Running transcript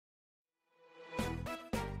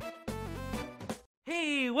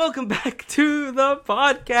Hey, welcome back to the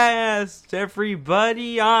podcast,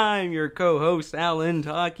 everybody. I'm your co-host, Alan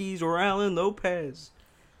Takis, or Alan Lopez.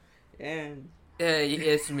 And Hey,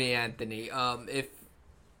 it's me, Anthony. If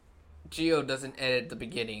Gio doesn't edit the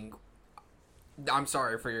beginning, I'm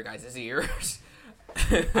sorry for your guys' ears.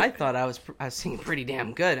 I thought I was singing pretty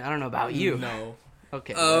damn good. I don't know about you. No.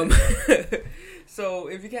 Okay. So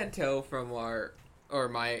if you can't tell from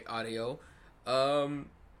my audio,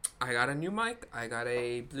 I got a new mic. I got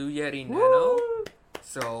a Blue Yeti Nano. Woo!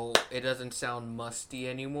 So it doesn't sound musty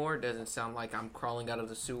anymore. It doesn't sound like I'm crawling out of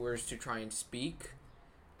the sewers to try and speak.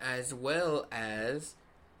 As well as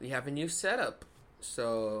we have a new setup.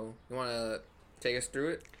 So you want to take us through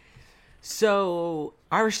it? So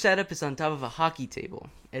our setup is on top of a hockey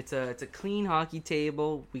table. It's a clean hockey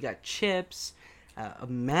table. We got chips, a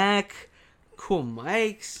Mac, cool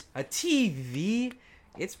mics, a TV.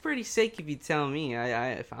 It's pretty sick if you tell me.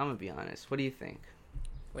 If I'm gonna be honest, what do you think?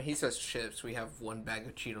 When he says chips, we have one bag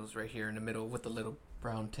of Cheetos right here in the middle with a little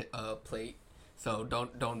brown plate. So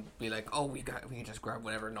don't be like, oh, we can just grab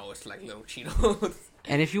whatever. No, it's like little Cheetos.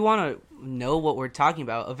 And if you want to know what we're talking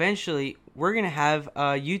about, eventually we're gonna have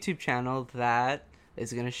a YouTube channel that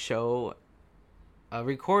is gonna show a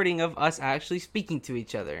recording of us actually speaking to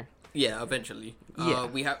each other. Yeah, eventually. Yeah.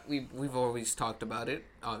 We've always talked about it,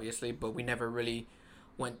 obviously, but we never really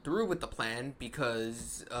went through with the plan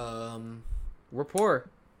because We're poor.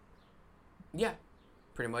 yeah,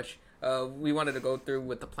 pretty much. We wanted to go through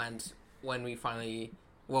with the plans when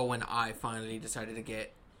I finally decided to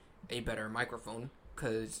get a better microphone,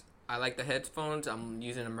 because I like the headphones. I'm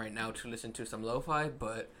using them right now to listen to some lo-fi,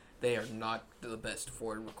 but they are not the best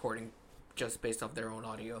for recording just based off their own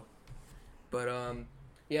audio. But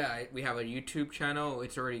yeah, we have a YouTube channel.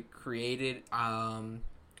 It's already created.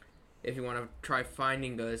 If you want to try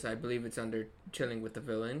finding us, I believe it's under Chilling with the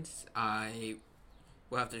Villains. I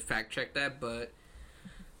will have to fact check that, but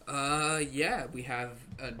yeah, we have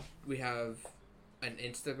an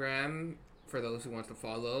Instagram for those who want to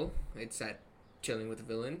follow. It's at Chilling with the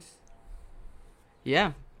Villains.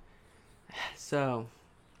 Yeah. So.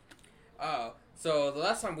 So the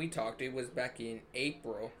last time we talked, it was back in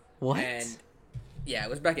April. What? And yeah, it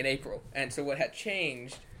was back in April. And so what had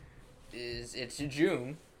changed is it's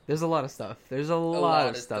June. There's a lot of stuff. There's a lot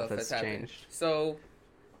of stuff that's changed. So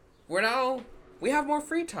we have more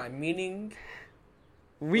free time, meaning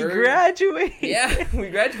We graduated. Yeah, we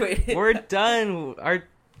graduated. We're done. Our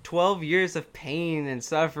 12 years of pain and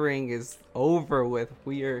suffering is over with.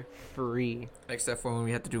 We are free. Except for when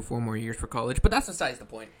we had to do 4 more years for college, but that's besides the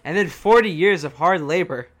point. And then 40 years of hard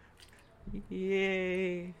labor.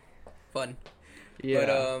 Yay. Fun. Yeah.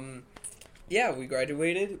 But yeah, we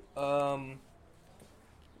graduated.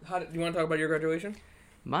 Do you want to talk about your graduation?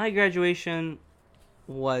 My graduation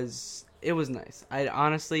was nice. I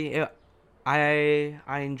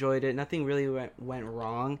enjoyed it. Nothing really went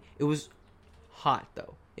wrong. It was hot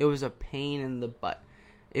though. It was a pain in the butt.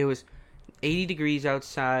 It was 80 degrees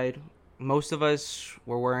outside. Most of us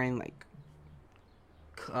were wearing like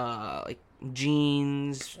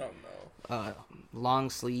jeans, long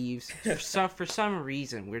sleeves. For some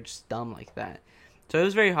reason, we're just dumb like that. So it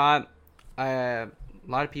was very hot. A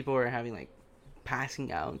lot of people were having like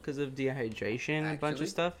passing out because of dehydration and a bunch of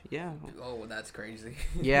stuff. Yeah. Oh, that's crazy.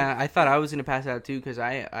 Yeah, I thought I was gonna pass out too because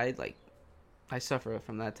I suffer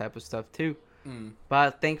from that type of stuff too.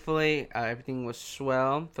 But thankfully, everything was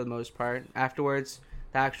swell for the most part. Afterwards,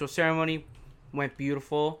 the actual ceremony went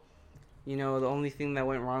beautiful. You know, the only thing that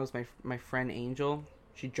went wrong was my friend Angel.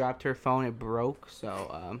 She dropped her phone. It broke.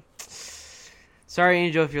 So, sorry,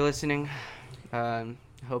 Angel, if you're listening. I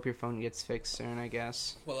hope your phone gets fixed soon, I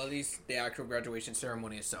guess. Well, at least the actual graduation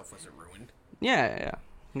ceremony itself wasn't ruined. Yeah.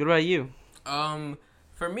 What about you?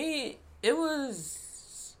 For me, it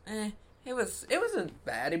was, it wasn't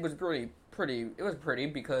bad. It was pretty. It was pretty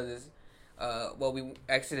because, we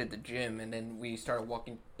exited the gym and then we started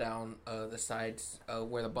walking down the sides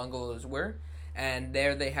where the bungalows were, and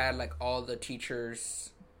there they had like all the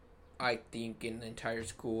teachers, I think, in the entire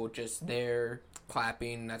school just there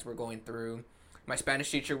clapping as we're going through. My Spanish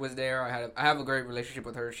teacher was there. I have a great relationship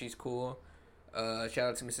with her. She's cool. Shout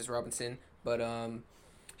out to Mrs. Robinson. But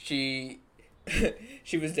she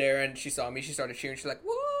was there and she saw me. She started cheering. She's like,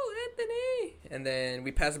 "Woo, Anthony!" And then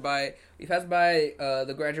we passed by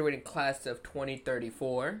the graduating class of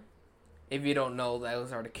 2034. If you don't know,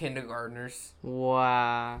 those are the kindergartners.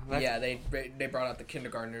 Wow. Yeah, they brought out the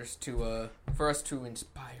kindergartners for us to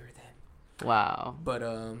inspire them. Wow. But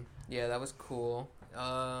yeah, that was cool.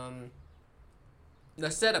 The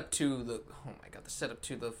setup to the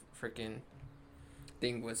freaking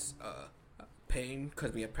thing was pain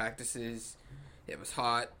because we had practices. It was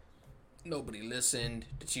hot. Nobody listened.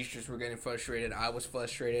 The teachers were getting frustrated. I was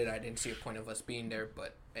frustrated. I didn't see a point of us being there,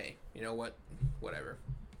 but hey, you know what? Whatever.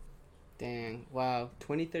 Dang. Wow.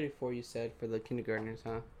 2034 you said for the kindergartners,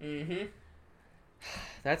 huh? Mm-hmm.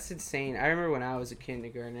 That's insane. I remember when I was a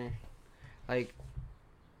kindergartner. Like,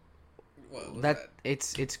 What was that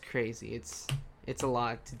it's crazy. It's a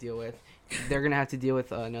lot to deal with. They're going to have to deal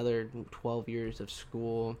with another 12 years of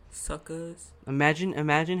school. Suckers. Imagine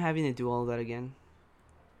having to do all of that again.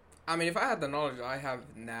 I mean, if I had the knowledge I have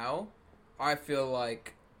now, I feel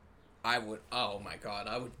like I would. Oh my god,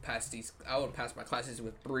 I would pass my classes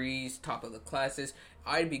with breeze, top of the classes.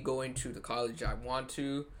 I'd be going to the college I want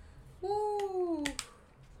to. Woo!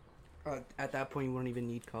 At that point, you won't even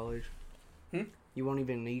need college. Hmm? You won't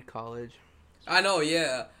even need college. I know,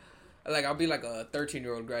 yeah. Like I'll be like a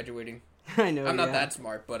 13-year-old graduating. I know. I'm not that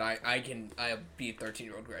smart, but I'll be a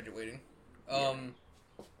 13-year-old graduating.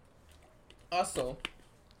 Also,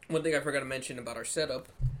 one thing I forgot to mention about our setup,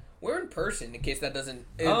 we're in person. In case that isn't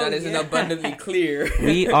abundantly clear,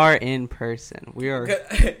 we are in person. We are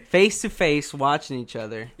face to face, watching each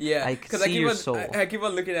other. Yeah, I can see your soul. I keep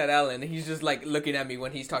on looking at Alan. He's just like looking at me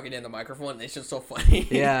when he's talking in the microphone. It's just so funny.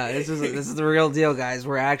 Yeah, this is the real deal, guys.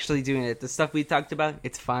 We're actually doing it. The stuff we talked about,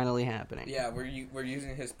 it's finally happening. Yeah, we're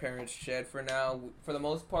using his parents' shed for now. For the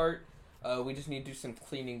most part, we just need to do some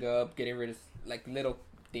cleaning up, getting rid of like little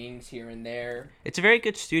things here and there. It's a very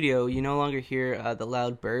good studio. You no longer hear the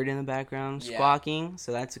loud bird in the background squawking,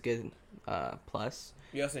 so that's a good plus.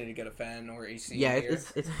 You also need to get a fan or AC. Yeah, in here.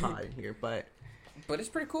 it's hot in here, but it's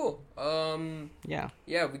pretty cool. Yeah,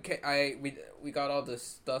 we got all this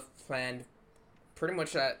stuff planned pretty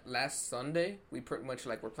much at last Sunday. We pretty much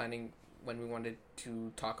were planning when we wanted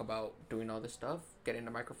to talk about doing all this stuff, getting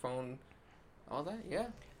the microphone, all that. Yeah.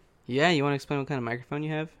 You want to explain what kind of microphone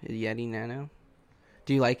you have? A Yeti Nano.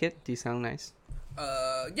 Do you like it? Do you sound nice?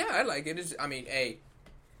 Yeah, I like it.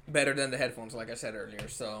 Better than the headphones, like I said earlier.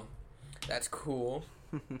 So that's cool.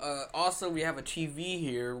 Also, we have a TV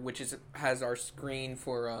here, which has our screen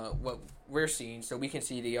for what we're seeing, so we can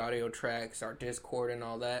see the audio tracks, our Discord, and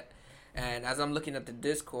all that. And as I'm looking at the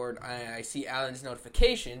Discord, I see Alan's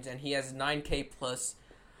notifications, and he has 9K plus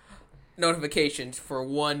notifications for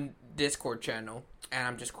one Discord channel, and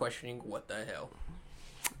I'm just questioning what the hell.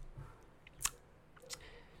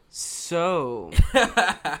 So,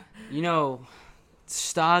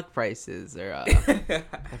 stock prices are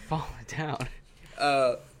falling down.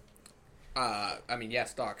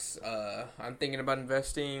 Stocks. I'm thinking about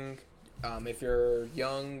investing. If you're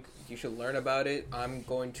young, you should learn about it. I'm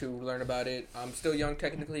going to learn about it. I'm still young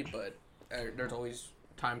technically, but there's always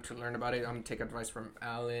time to learn about it. I'm going to take advice from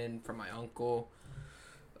Alan, from my uncle.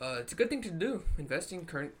 It's a good thing to do, investing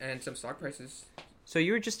current and some stock prices. So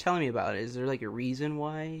you were just telling me about it. Is there like a reason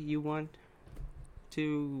why you want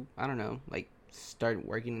to, I don't know, like start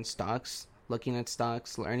working in stocks, looking at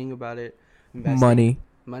stocks, learning about it, investing?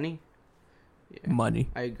 Money? Yeah, Money.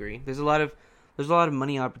 I agree. There's a lot of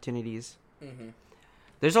money opportunities. Mm-hmm.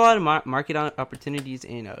 There's a lot of market opportunities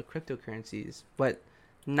in cryptocurrencies, but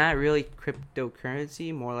not really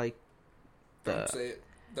cryptocurrency. More like Don't say it.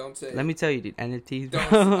 Let me tell you, dude. NFTs.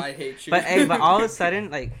 I hate you. But all of a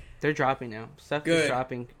sudden, like they're dropping now. Stuff Good. is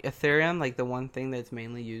dropping. Ethereum, like the one thing that's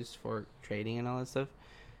mainly used for trading and all that stuff,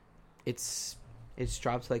 it's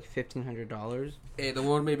dropped to like $1,500. Hey, the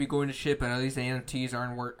world may be going to shit, but at least the NFTs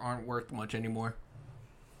aren't worth much anymore.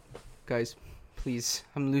 Guys, please,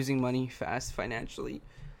 I'm losing money fast financially.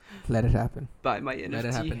 Let it happen. Buy my NFT. Let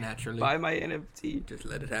it happen naturally. Buy my NFT. Just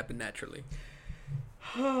let it happen naturally.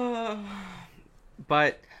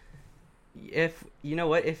 But if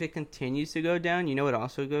it continues to go down, you know what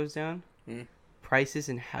also goes down? Prices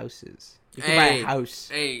in houses. You can buy a house.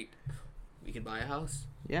 Hey, we can buy a house.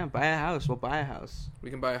 Yeah, buy a house. We'll buy a house.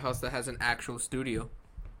 We can buy a house that has an actual studio.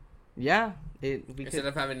 Yeah, instead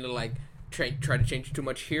of having to like try to change too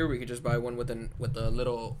much here, we could just buy one with a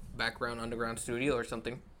little background underground studio or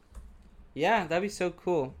something. Yeah, that'd be so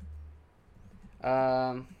cool.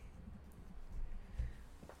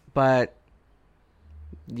 But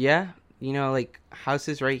yeah, like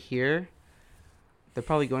houses right here, they're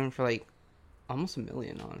probably going for like almost $1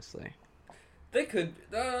 million, honestly. They could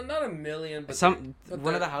not $1 million, but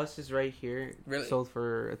one of the houses right here really sold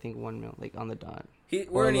for I think $1 million, like on the dot.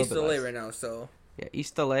 We're in East LA right now, so yeah,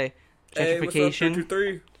 East LA gentrification.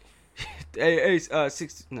 Hey, what's up, 323?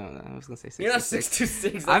 Six. No, I was gonna say 626. You're not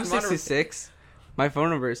 626. I'm 626. My phone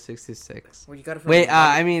number is 626. Well, you got it from Wait,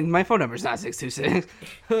 my phone number is not 626.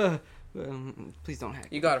 Please don't hack.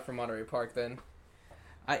 You got it from Monterey Park, then.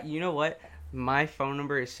 You know what? My phone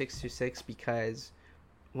number is 626 because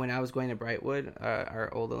when I was going to Brightwood, our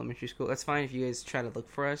old elementary school. That's fine if you guys try to look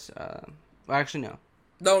for us. Well, actually, no.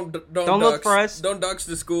 Don't look for us. Don't dox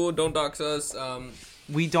the school. Don't dox us.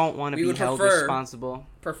 We don't want to be held responsible.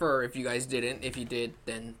 Prefer if you guys didn't. If you did,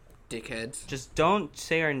 then dickheads. Just don't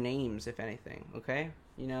say our names, if anything. Okay,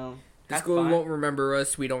 you know. The school won't remember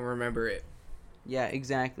us. We don't remember it. Yeah,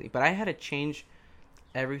 exactly. But I had to change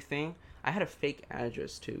everything. I had a fake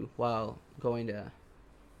address too while going to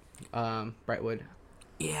Brightwood.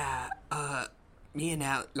 Yeah. Me and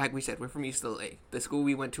Al, like we said, we're from East LA. The school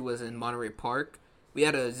we went to was in Monterey Park. We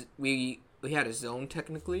had a zone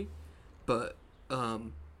technically, but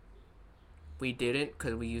we didn't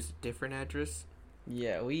because we used a different address.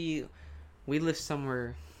 Yeah, we lived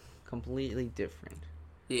somewhere completely different.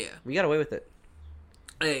 Yeah, we got away with it.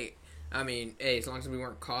 Hey, as long as we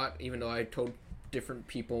weren't caught, even though I told different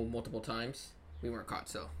people multiple times, we weren't caught.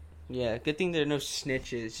 So yeah, good thing there are no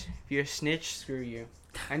snitches. If you're a snitch, screw you.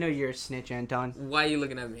 I know you're a snitch, Anton. Why are you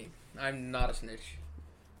looking at me? I'm not a snitch.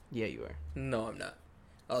 Yeah, you are. No, I'm not.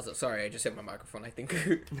 Also, sorry, I just hit my microphone, I think.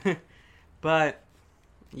 But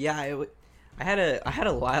yeah, I had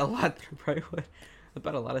a lot through Brightwood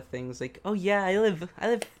about a lot of things. Like, oh yeah, I live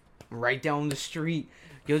right down the street.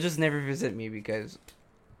 You'll just never visit me because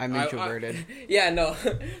I'm introverted. Yeah, no.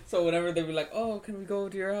 So whenever they be like, "Oh, can we go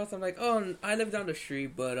to your house?" I'm like, "Oh, I live down the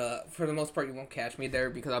street, but for the most part, you won't catch me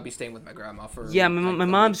there because I'll be staying with my grandma for." Yeah, my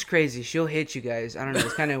mom's crazy. She'll hit you guys. I don't know.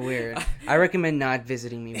 It's kind of weird. I recommend not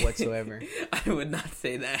visiting me whatsoever. I would not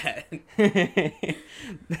say that.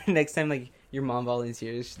 Next time, like your mom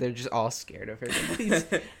volunteers, they're just all scared of her.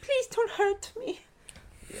 Like, please don't hurt me.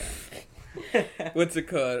 Yeah. What's it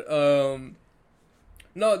called?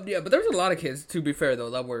 No, yeah, but there's a lot of kids, to be fair, though,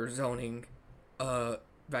 that were zoning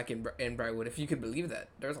back in Brightwood. If you could believe that.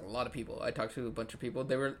 There's a lot of people. I talked to a bunch of people.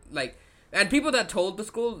 They were, like... And people that told the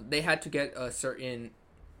school, they had to get a certain...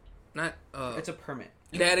 It's a permit.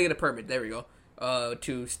 They had to get a permit, there we go,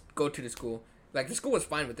 to go to the school. Like, the school was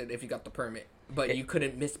fine with it if you got the permit. But you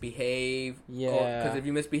couldn't misbehave. Yeah. Because if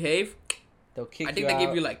you misbehave... They'll kick you out. I think they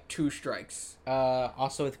give you, like, 2 strikes.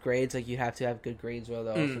 Also with grades, like, you have to have good grades or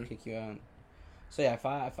they'll also kick you out. So yeah, if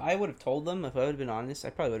I would have told them, if I would have been honest, I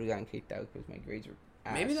probably would have gotten kicked out because my grades were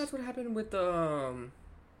ass. Maybe that's what happened with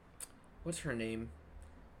what's her name?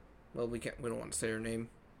 Well, we don't want to say her name.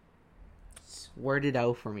 Word it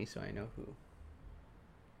out for me so I know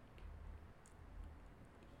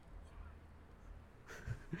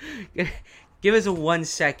who. Give us a 1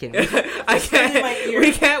 second. I can't.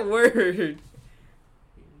 We can't word.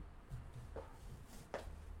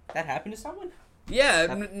 That happened to someone? Yeah,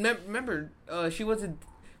 remember, she wasn't...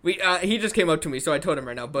 he just came up to me, so I told him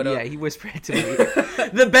right now, but... yeah, he whispered it to me.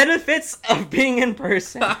 The benefits of being in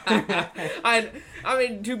person. I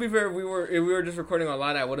mean, to be fair, if we were just recording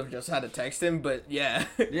online, I would have just had to text him, but yeah.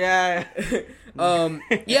 Yeah.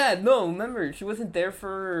 Yeah, no, remember, she wasn't there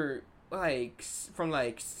for, like, from,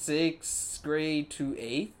 like, 6th grade to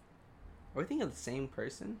 8th? Are we thinking of the same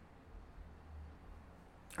person?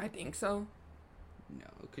 I think so. No,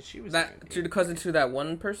 because she was... To the cousin to that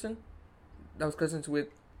one person? That was cousins with...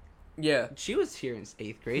 Yeah. She was here in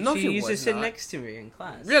 8th grade. No, she used to sit next to me in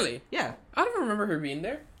class. Really? Yeah. I don't remember her being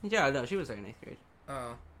there. Yeah, no, she was there in 8th grade.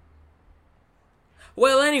 Oh.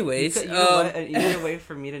 Well, anyways... Either way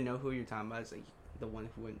for me to know who you're talking about is like the one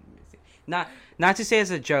who went missing. Not to say as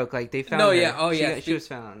a joke, like they found her. Yeah. Oh, yeah. She was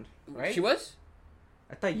found, right? She was?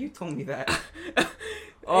 I thought you told me that.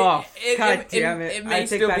 God damn it! It may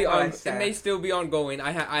still be ongoing.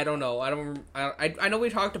 I don't know. I know we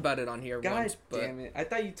talked about it on here. God damn it! I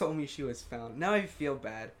thought you told me she was found. Now I feel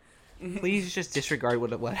bad. Please just disregard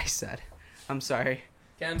what I said. I'm sorry.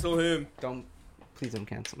 Cancel him. Please don't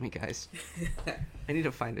cancel me, guys. I need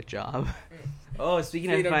to find a job. Oh,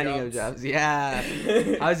 speaking of finding jobs, yeah.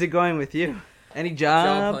 How's it going with you? Any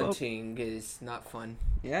job? Job hunting is not fun.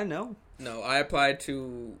 Yeah, no. No, I applied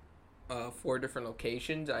to 4 different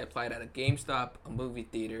locations. I applied at a GameStop, a movie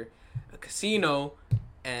theater, a casino,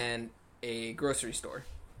 and a grocery store.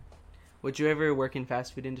 Would you ever work in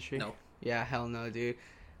fast food industry? No. Yeah, hell no, dude.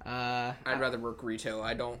 I'd rather work retail.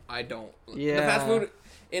 I don't. Yeah. The fast food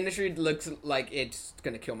industry looks like it's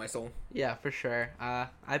gonna kill my soul. Yeah, for sure.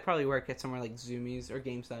 I'd probably work at somewhere like Zoomies or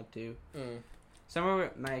GameStop too. Somewhere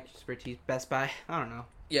with my expertise, Best Buy. I don't know.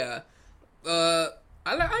 Yeah.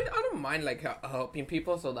 I don't mind like helping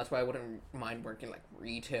people, so that's why I wouldn't mind working like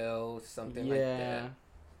retail, something like that.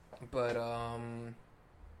 But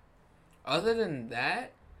other than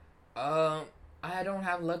that, I don't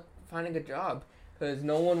have luck finding a job because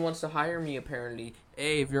no one wants to hire me. Apparently,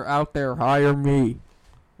 hey, if you're out there, hire me.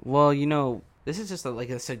 Well, this is just like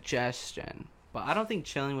a suggestion, but I don't think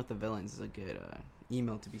chilling with the villains is a good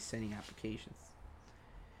email to be sending applications.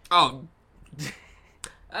 Oh.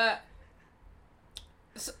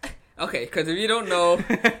 Okay, because if you don't know,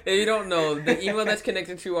 the email that's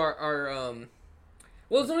connected to our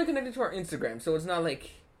well, it's only connected to our Instagram, so it's not like,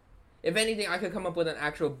 if anything, I could come up with an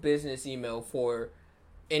actual business email for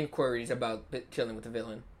inquiries about chilling with the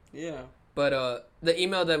villain. Yeah. But the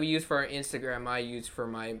email that we use for our Instagram, I use for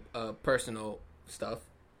my personal stuff.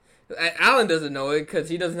 Alan doesn't know it because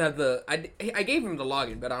he doesn't have the. I gave him the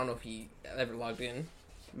login, but I don't know if he ever logged in.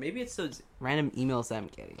 Maybe it's those random emails that I'm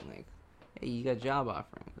getting, like, hey, you got a job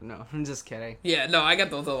offering. No, I'm just kidding. Yeah, no, I get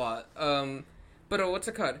those a lot. But what's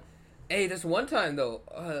it called? Hey, this one time though,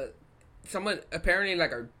 someone apparently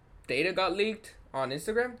like our data got leaked on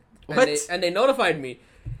Instagram. What? And they notified me.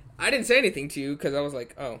 I didn't say anything to you because I was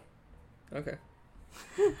like, oh, okay.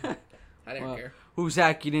 I didn't care. Who's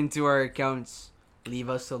hacking into our accounts? Leave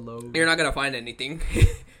us alone. You're not gonna find anything.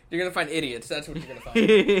 You're gonna find idiots. That's what you're gonna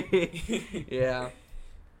find. Yeah.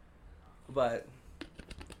 But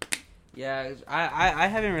yeah, I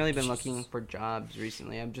haven't really been looking for jobs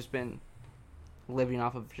recently. I've just been living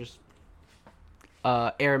off of just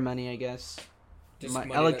air money, I guess. Just My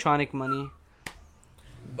money electronic money.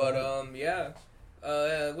 But yeah.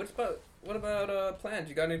 What about plans?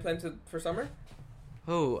 You got any plans for summer?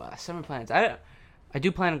 Oh, summer plans. I do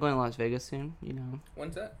plan on going to Las Vegas soon. You know.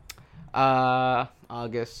 When's that?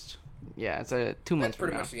 August. Yeah, it's 2 months. That's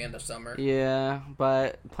pretty from much the end of summer. Yeah,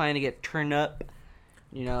 but planning to get turned up.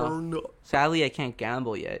 You know. Turned up. Sadly, I can't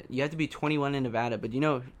gamble yet. You have to be 21 in Nevada, but you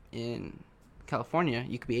know, in California,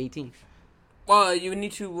 you could be 18. Well, you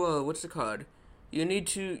need to. What's the card? You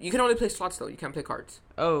can only play slots though. You can't play cards.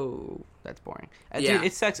 Oh, that's boring. Yeah. Dude,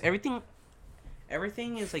 it sucks. Everything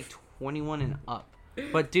is like 21 and up.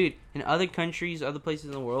 But dude, in other countries, other places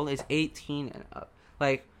in the world, it's 18 and up.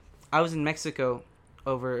 Like, I was in Mexico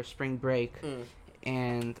over spring break,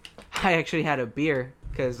 and I actually had a beer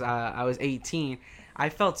because I was 18. I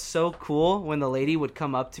felt so cool when the lady would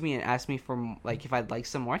come up to me and ask me for, like, if I'd like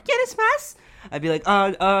some more. ¿Quieres más? I'd be like,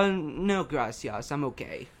 no, gracias, I'm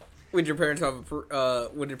okay. Would your parents have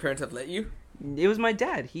let you? It was my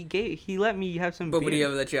dad. He let me have some beer. But would he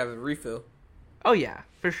ever let you have a refill? Oh yeah,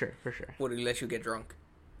 for sure. Would he let you get drunk?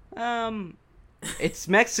 It's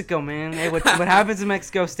Mexico, man. Hey, what happens in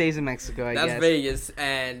Mexico stays in Mexico, I guess. That's Vegas,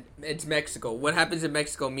 and it's Mexico. What happens in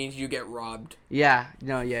Mexico means you get robbed. Yeah,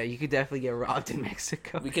 you could definitely get robbed in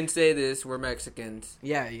Mexico. We can say this, we're Mexicans.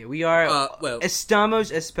 Yeah, we are.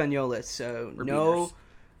 Estamos españoles, so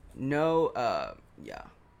no, yeah.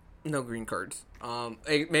 No green cards.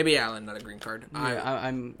 Maybe Alan, not a green card. Yeah,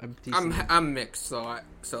 I'm mixed,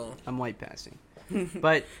 so I'm white passing.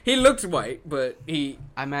 But he looks white, but I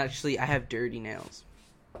have dirty nails.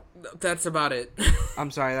 That's about it.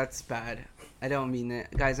 I'm sorry, that's bad. I don't mean it,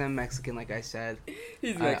 guys. I'm Mexican, like I said.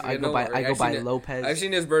 He's Mexican. I go by Lopez. I've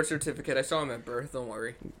seen his birth certificate. I saw him at birth. Don't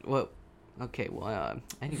worry. Well, okay. Well,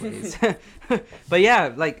 anyways, but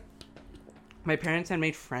yeah, like my parents had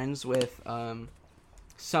made friends with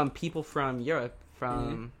some people from Europe,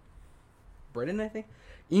 from Britain, I think.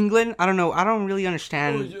 England, I don't know. I don't really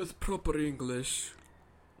understand. Oh, yes, proper English.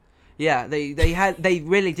 Yeah, they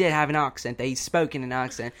really did have an accent. They spoke in an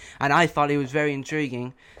accent, and I thought it was very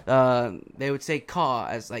intriguing. They would say car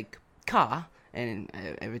as like car and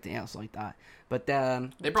everything else like that. But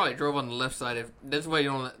they probably drove on the left side. That's why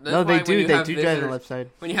you don't. They do drive on the left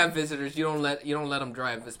side. When you have visitors, you don't let them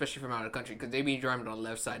drive, especially from out of the country, because they be driving on the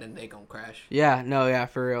left side and they gonna crash. Yeah,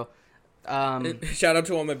 for real. Shout out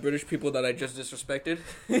to all my British people that I just disrespected.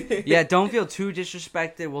 Yeah, don't feel too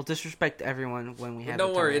disrespected. We'll disrespect everyone when we have.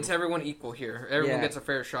 Don't worry, it's everyone equal here. Everyone gets a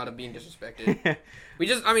fair shot of being disrespected. we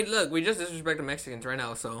just disrespected Mexicans right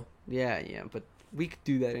now, so. Yeah, but we could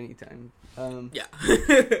do that anytime. Yeah.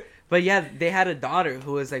 But yeah, they had a daughter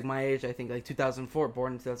who was like my age, I think, like 2004,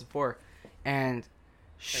 born in 2004, and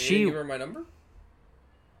she. You didn't give her my number?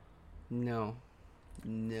 No.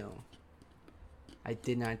 I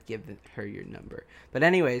did not give her your number. But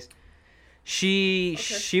anyways, she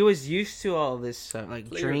was used to all this like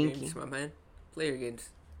Play drinking. Your games, my man. Play your games.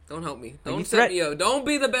 Don't help me. Don't set me up. Don't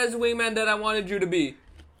be the best wingman that I wanted you to be.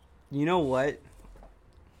 You know what?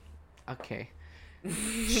 Okay.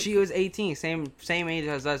 She was 18, same age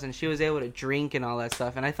as us, and she was able to drink and all that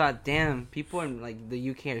stuff. And I thought, damn, people in like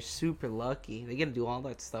the UK are super lucky. They get to do all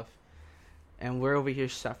that stuff. And we're over here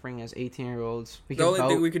suffering as 18-year-olds. The only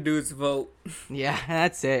thing we could do is vote. Yeah,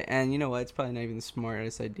 that's it. And you know what? It's probably not even the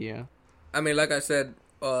smartest idea. I mean, like I said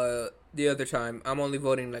the other time, I'm only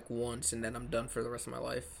voting like once, and then I'm done for the rest of my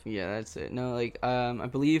life. Yeah, that's it. No, like I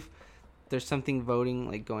believe there's something voting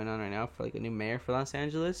like going on right now for like a new mayor for Los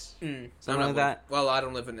Angeles. Something like that. Well, I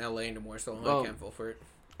don't live in LA anymore, so I can't vote for it.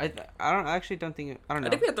 I don't think I don't know. I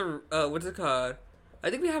think we have to. What's it called? I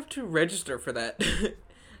think we have to register for that.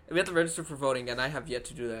 We have to register for voting, and I have yet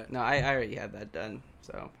to do that. No, I already have that done.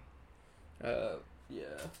 So. Yeah.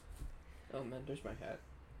 Oh man, there's my hat.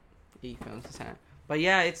 He found his hat. But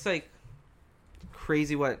yeah, it's like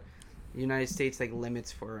crazy what the United States like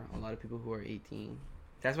limits for a lot of people who are 18.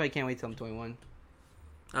 That's why I can't wait till I'm 21.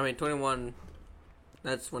 I mean, 21.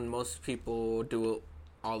 That's when most people do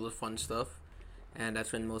all the fun stuff, and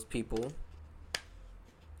that's when most people.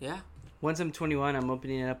 Yeah. Once I'm 21, I'm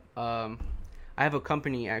opening up. I have a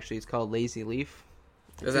company actually. It's called Lazy Leaf.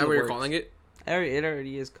 Is that what you're calling it? It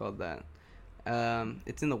already is called that.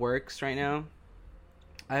 It's in the works right now.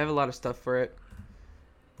 I have a lot of stuff for it.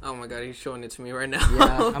 Oh my god, he's showing it to me right now.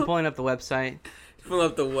 Yeah, I'm pulling up the website. Pulling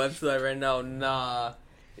up the website right now. Nah.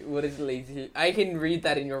 What is Lazy? I can read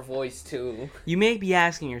that in your voice too. You may be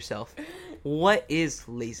asking yourself, what is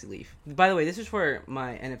Lazy Leaf? By the way, this is for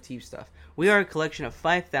my NFT stuff. We are a collection of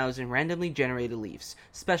 5,000 randomly generated leaves,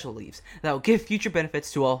 special leaves, that will give future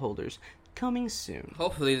benefits to all holders. Coming soon.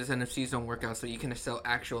 Hopefully these NFTs don't work out so you can sell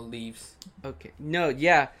actual leaves. Okay. No,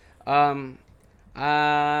 yeah. You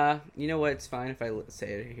know what? It's fine if I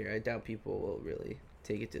say it here. I doubt people will really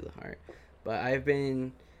take it to the heart. But I've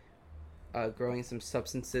been growing some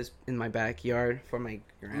substances in my backyard for my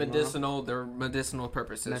grandma. Medicinal. They're medicinal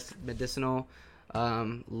purposes. Medicinal.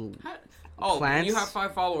 Oh, plants. You have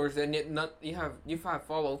 5 followers, and you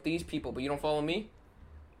follow these people, but you don't follow me.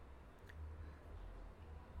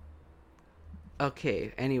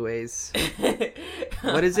 Okay. Anyways,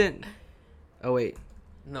 what is it? Oh wait.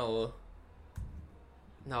 No.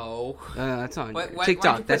 That's on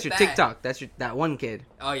TikTok. That's your TikTok. That's that one kid.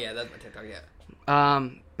 Oh yeah, that's my TikTok. Yeah.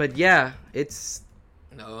 But yeah, it's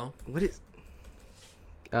no. What is?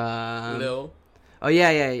 Lil. Oh yeah.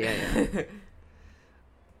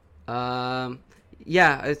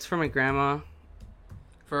 Yeah, it's for my grandma.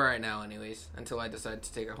 For right now, anyways, until I decide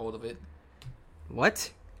to take a hold of it.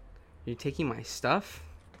 What? You're taking my stuff?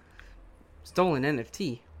 Stolen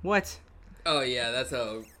NFT. What? Oh yeah, that's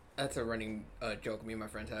a running joke me and my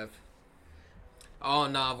friends have. Oh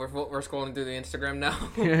nah, we're scrolling through the Instagram now.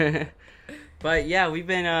 But yeah, we've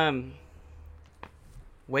been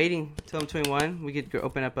waiting till I'm 21. We could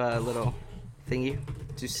open up a little thingy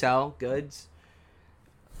to sell goods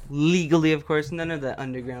legally, of course. None of the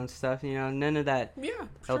underground stuff, none of that. Yeah,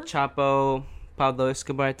 El Chapo, Pablo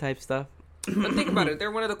Escobar type stuff. But think about it, they're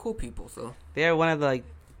one of the cool people, so they are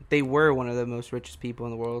they were one of the most richest people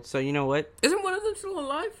in the world. So you know what? Isn't one of them still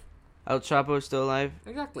alive? El Chapo is still alive.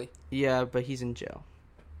 Exactly. Yeah, but he's in jail.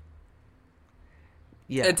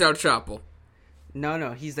 Yeah, it's El Chapo.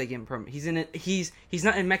 No, he's like he's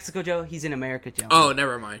not in Mexico jail. He's in America jail. Oh,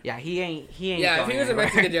 never mind. Yeah, he ain't. Yeah, if he was in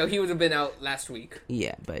Mexico jail, he would have been out last week.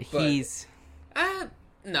 Yeah, but he's.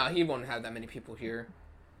 No, he won't have that many people here.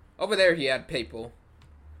 Over there, he had people.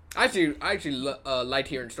 I actually liked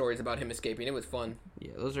hearing stories about him escaping. It was fun.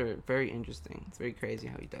 Yeah, those are very interesting. It's very crazy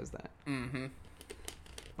how he does that. Mm-hmm.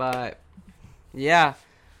 But yeah,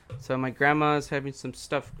 so my grandma's having some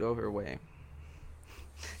stuff go her way.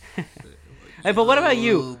 Hey, but what about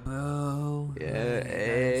you, bro? Yeah,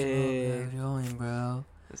 hey. Going, bro.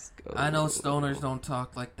 Let's go. I know stoners don't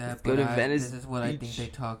talk like that, Let's but go to Venice this is what Beach. I think they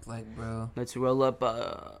talk like, bro. Let's roll up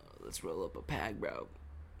a pack, bro.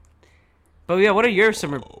 But yeah, what are your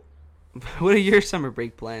summer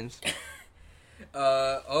break plans?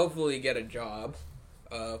 Hopefully get a job.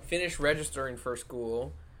 Finish registering for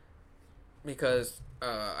school because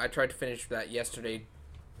I tried to finish that yesterday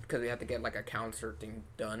because we had to get like a counselor thing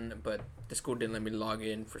done, but the school didn't let me log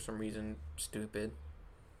in for some reason. Stupid.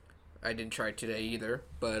 I didn't try today either,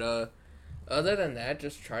 but other than that,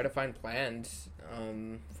 just try to find plans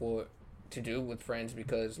to do with friends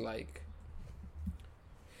because I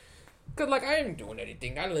ain't doing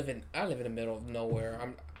anything. I live in the middle of nowhere.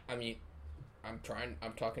 I'm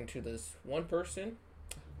talking to this one person.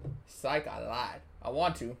 Psych, I lied. I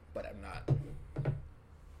want to, but I'm not.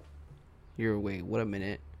 Wait, what a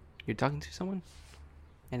minute. You're talking to someone?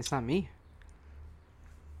 And it's not me.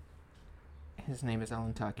 His name is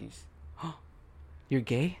Alan Takis. You're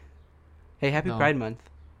gay? Hey, happy No. Pride Month.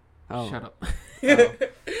 Oh. Shut up. Oh.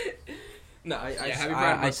 No, happy I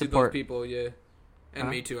Pride Month support to those people, yeah. And Huh?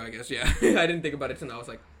 me too, I guess, yeah. I didn't think about it until I was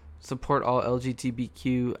like... Support all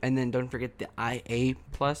LGBTQ, and then don't forget the IA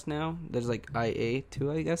plus now. There's like IA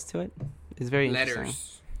too, I guess, to it. It's very interesting.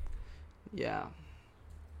 Letters. Yeah.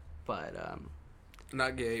 But,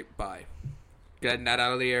 Not gay, bye. Get that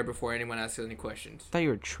out of the air before anyone asks any questions. I thought you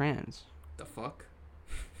were trans. The fuck?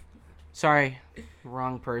 Sorry,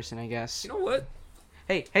 wrong person, I guess. You know what?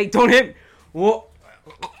 Hey, don't hit me. Whoa.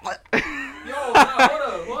 Yo,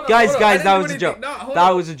 hold on. Guys, hold on. that was a joke.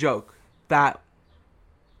 That was a joke. That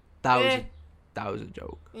was a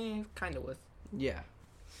joke. Kind of was. Yeah.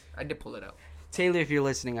 I did pull it out. Taylor, if you're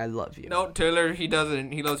listening, I love you. No, Taylor, he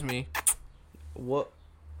doesn't. He loves me. What?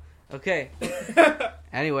 Okay.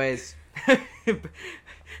 Anyways.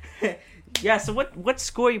 Yeah, so what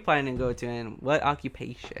school are you planning to go to and what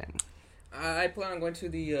occupation? I plan on going to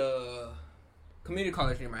the community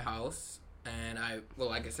college near my house. And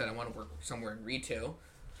like I said, I want to work somewhere in retail.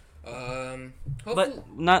 Hopefully... But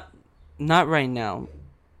not right now.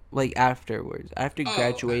 Like afterwards, after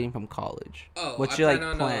graduating from college. What's your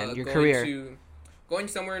plan? Your career? Going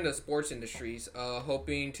somewhere in the sports industries.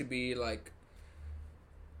 Hoping to be like.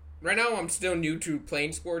 Right now, I'm still new to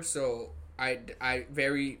playing sports, so I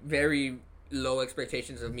very very low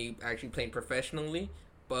expectations of me actually playing professionally.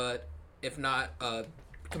 But if not,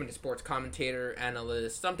 becoming a sports commentator,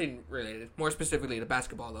 analyst, something related. More specifically to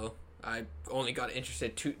basketball, though. I only got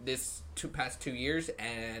interested past 2 years,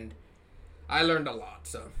 and I learned a lot,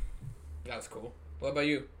 so that was cool. What about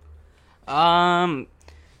you?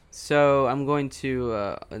 So I'm going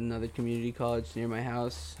to another community college near my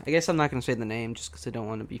house. I guess I'm not going to say the name just because I don't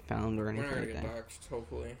want to be found or anything like that. Doxed,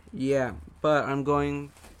 hopefully. Yeah, but I'm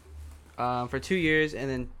going for 2 years and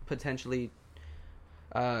then potentially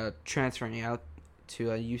transferring out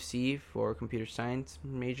to a UC for computer science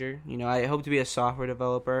major. You know, I hope to be a software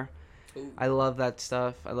developer. Ooh. I love that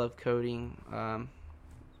stuff. I love coding. I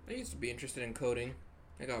used to be interested in coding.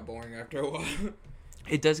 It got boring after a while.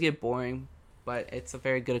 It does get boring, but it's a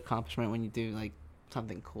very good accomplishment when you do like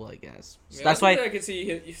something cool, I guess. So yeah, that's why I can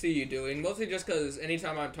see you doing. Mostly just because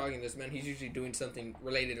anytime I'm talking to this man, he's usually doing something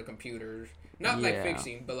related to computers, not like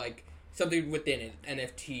fixing, but like something within it.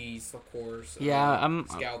 NFTs, of course. Yeah, I'm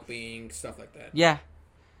scalping, stuff like that. Yeah,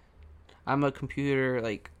 I'm a computer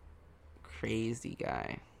like crazy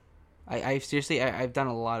guy. I seriously I've done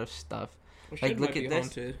a lot of stuff. Like look at this.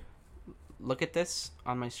 Haunted. Look at this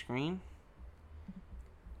on my screen.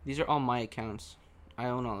 These are all my accounts. I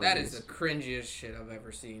own all of these. That is the cringiest shit I've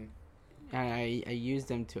ever seen. I use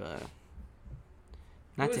them to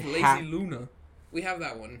not to Lazy Luna. We have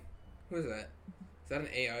that one. Who is that? Is that an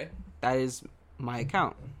AI? That is my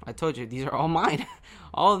account. I told you these are all mine.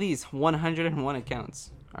 All of these 101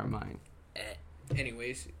 accounts are mine.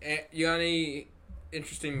 Anyways, you got any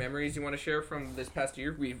interesting memories you want to share from this past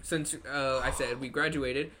year? Since I said we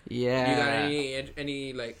graduated. Yeah. You got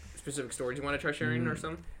any like specific stories you want to try sharing or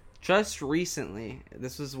something? Just recently,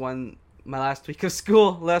 this was my last week of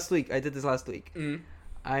school. Last week, I did this last week. Mm-hmm.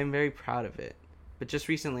 I'm very proud of it. But just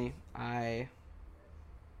recently, my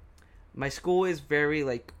school is very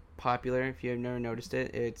like popular. If you have never noticed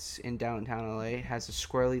it, it's in downtown LA. It has a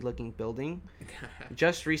squirrely looking building.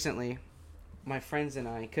 Just recently, my friends and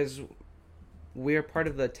I, because we're part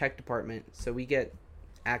of the tech department, so we get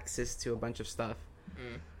access to a bunch of stuff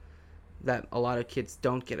that a lot of kids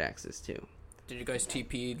don't get access to. Did you guys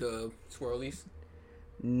TP the swirlies?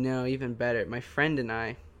 No, even better. My friend and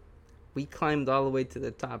I, we climbed all the way to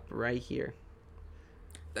the top right here.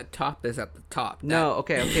 The top is at the top. No,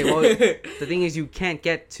 okay. Well, the thing is you can't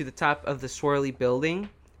get to the top of the swirly building.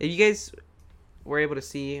 If you guys were able to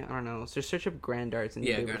see, I don't know, so search up Grand Arts and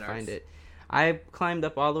you'll be able to find it. I climbed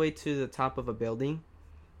up all the way to the top of a building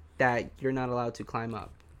that you're not allowed to climb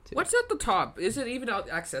up to. What's at the top? Is it even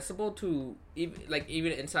accessible to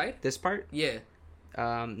even inside? This part? Yeah.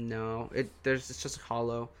 No. It's just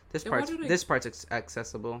hollow. This part's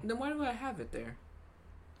accessible. Then why do I have it there?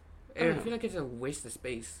 I feel like it's a waste of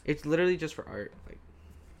space. It's literally just for art. Like,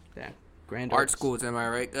 yeah. Grand Art schools, am I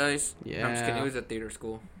right, guys? Yeah. I'm just kidding. It was a theater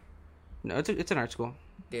school. No, it's an art school.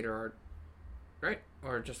 Theater art. Right?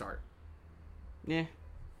 Or just art? Yeah.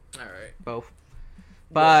 Alright. Both.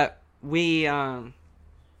 But we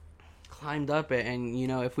climbed up it, and, you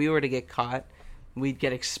know, if we were to get caught, we'd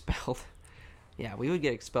get expelled. Yeah, we would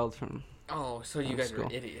get expelled from... Oh, so you guys were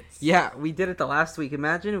idiots. Yeah, we did it the last week.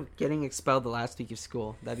 Imagine getting expelled the last week of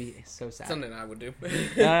school. That'd be so sad. Something I would do.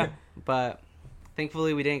 Yeah, but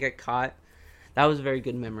thankfully we didn't get caught. That was a very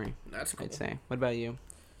good memory. That's cool. I'd say. What about you?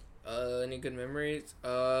 Any good memories?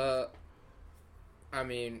 I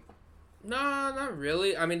mean, nah, not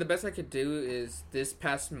really. I mean, the best I could do is this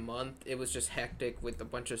past month, it was just hectic with a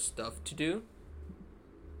bunch of stuff to do.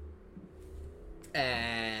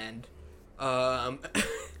 And,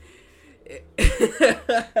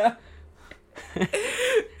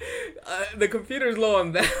 the computer's low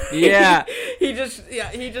on that. Yeah. he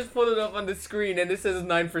just put it up on the screen and it says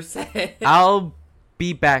 9%. I'll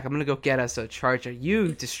be back. I'm gonna go get us a charger.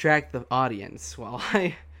 You distract the audience while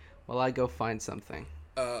while I go find something.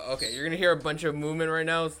 Okay, you're gonna hear a bunch of movement right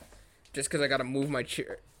now, just because I gotta move my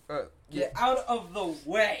chair. Get out of the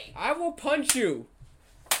way! I will punch you.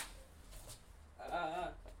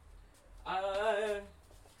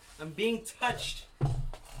 I'm being touched.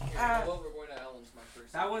 Well, we're going to Ellen's mic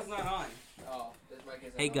first. That was not on. Oh, this mic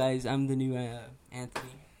is. Hey guys, I'm the new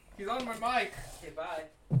Anthony. He's on my mic. Okay, bye.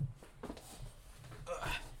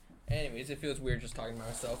 Anyways, it feels weird just talking to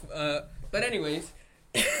myself. But anyways,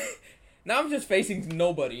 now I'm just facing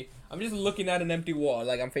nobody. I'm just looking at an empty wall,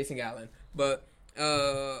 like I'm facing Alan. But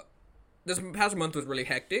this past month was really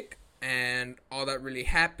hectic, and all that really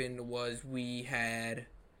happened was we had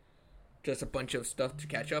just a bunch of stuff to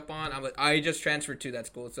catch up on. I just transferred to that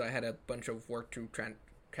school, so I had a bunch of work to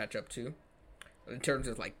catch up to, in terms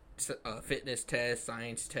of like fitness tests,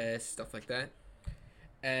 science tests, stuff like that.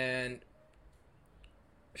 And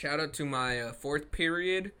shout out to my fourth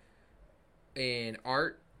period in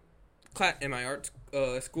art class, in my art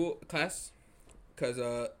school class,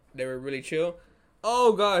 because they were really chill.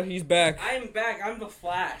 Oh God, he's back. I'm back. I'm the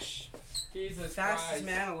Flash. Jesus Fastest Christ.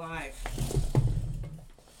 man alive.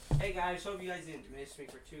 Hey guys, hope you guys didn't miss me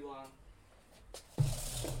for too long.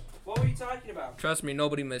 What were you talking about? Trust me,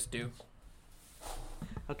 nobody missed you.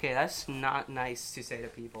 Okay, that's not nice to say to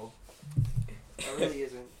people. It really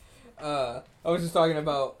isn't. I was just talking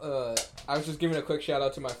about. I was just giving a quick shout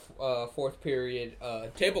out to my fourth period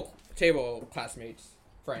table classmates,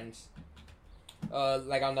 friends.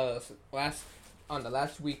 Like on the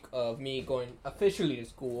last week of me going officially to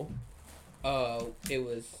school, it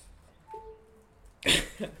was.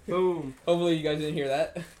 Boom. Hopefully you guys didn't hear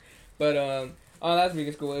that, but on last week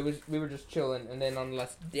of school, we were just chilling, and then on the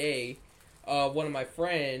last day, one of my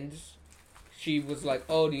friends, she was like,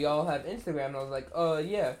 "Oh, do y'all have Instagram?" And I was like,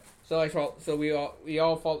 yeah." So we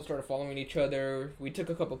all started following each other. We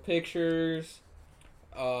took a couple pictures.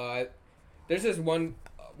 There's this one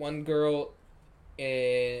girl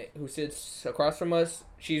who sits across from us.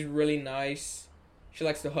 She's really nice. She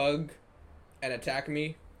likes to hug and attack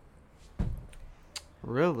me.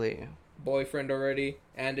 Really? Boyfriend already,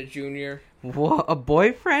 and a junior. What? A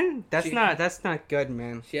boyfriend? That's not good,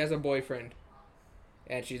 man. She has a boyfriend,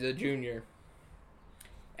 and she's a junior.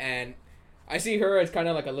 And I see her as kind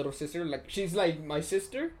of like a little sister. Like, she's like my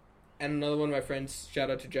sister. And another one of my friends, shout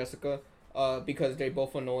out to Jessica, because they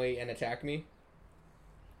both annoy and attack me.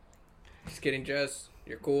 Just kidding, Jess.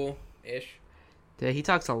 You're cool-ish. Yeah, he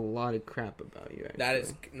talks a lot of crap about you, actually.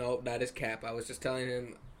 That is cap. I was just telling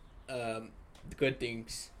him good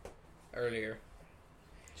things earlier.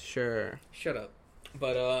 Sure. Shut up.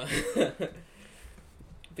 But,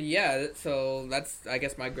 but yeah, so that's, I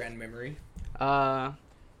guess, my grand memory.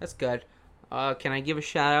 That's good. Can I give a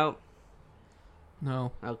shout out?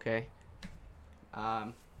 No. Okay.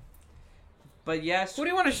 But yes. Who do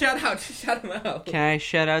you want to shout out? Shout him out. Can I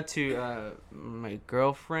shout out to my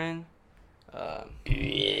girlfriend? I'm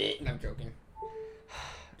joking.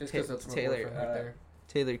 Just because that's my Taylor. boyfriend right there.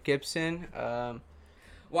 Taylor Gibson.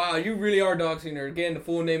 Wow, you really are doxing her. Getting the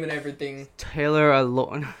full name and everything. Taylor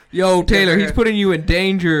alone. Yo, Taylor, he's putting you in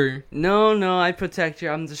danger. No, I protect you.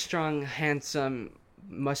 I'm the strong, handsome,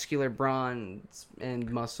 muscular, bronze,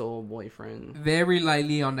 and muscle boyfriend. Very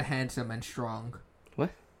lightly on the handsome and strong.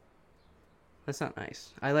 What? That's not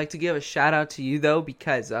nice. I like to give a shout out to you though,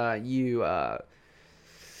 because you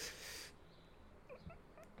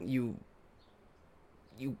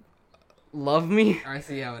love me. I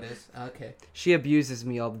see how it is. Okay. She abuses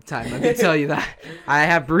me all the time. Let me tell you that. I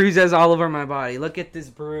have bruises all over my body. Look at this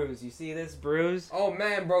bruise. You see this bruise? Oh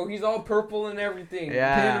man, bro, he's all purple and everything.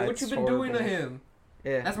 Yeah. Taylor, what you been doing to him?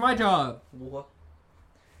 Yeah. That's my job. What?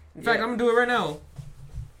 In fact, I'm gonna do it right now.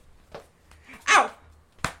 Ow!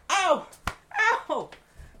 Ow! Ow!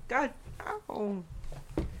 God! Ow!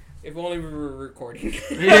 If only we were recording.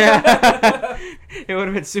 Yeah. It would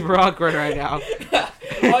have been super awkward right now.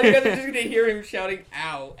 All you guys are just gonna hear him shouting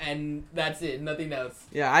 "ow," and that's it. Nothing else.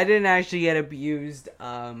 Yeah, I didn't actually get abused.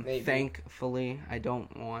 Maybe. Thankfully, I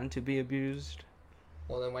don't want to be abused.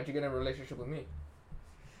 Well, then why'd you get in a relationship with me?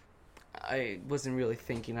 I wasn't really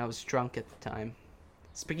thinking. I was drunk at the time.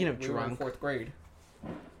 Speaking of We were in drunk, 4th grade.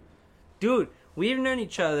 dude, we've known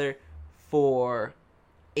each other for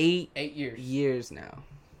 8 8 years. years now.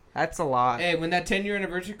 That's a lot. Hey, when that 10-year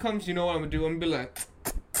anniversary comes, you know what I'm gonna do? I'm gonna be like,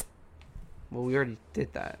 Well, we already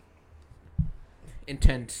did that.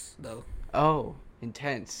 intense though. Oh,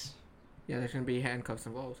 intense. Yeah, there's gonna be handcuffs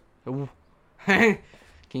involved. Ooh. Can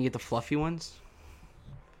you get the fluffy ones?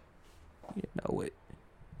 You know it.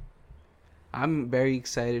 I'm very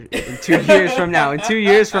excited. In 2 years from now,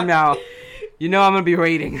 you know I'm gonna be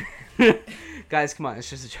waiting. Guys, come on, it's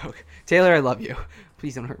just a joke. Taylor, I love you,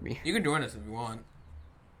 Please don't hurt me. You can join us if you want.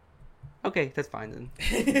 Okay, that's fine then.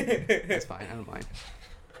 That's fine. I don't mind.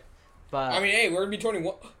 But I mean, hey, we're gonna be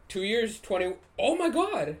 21. 2 years, 20. Oh my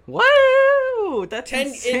God! whoa, that's 10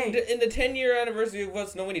 insane. in the 10-year anniversary of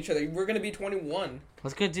us knowing each other. We're gonna be 21.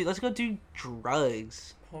 Let's go do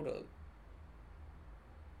drugs. Hold up.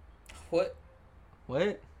 What?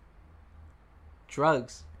 What?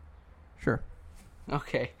 Drugs. Sure.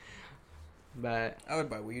 Okay. But I would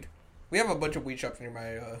buy weed. We have a bunch of weed shops near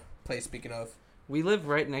my place. Speaking of, we live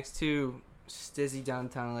right next to Stizzy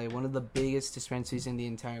downtown LA, one of the biggest dispensaries in the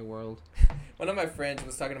entire world. one of my friends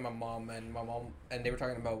was talking to my mom, and they were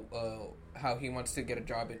talking about how he wants to get a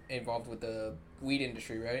job involved with the weed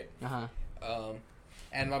industry, right?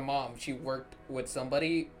 And my mom, she worked with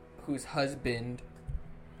somebody whose husband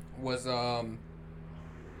was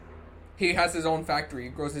he has his own factory,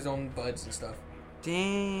 grows his own buds and stuff.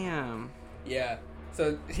 Damn. Yeah.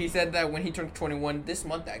 So he said that when he turns 21 this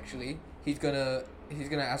month, actually, he's gonna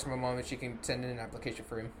ask my mom if she can send in an application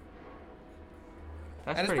for him.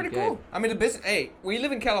 That's and it's pretty good. cool. I mean, the business. Hey, we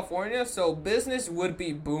live in California, so business would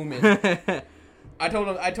be booming. I told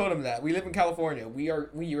him that we live in California. We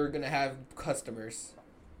are gonna have customers.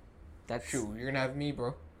 That's true. You're gonna have me,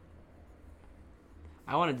 bro.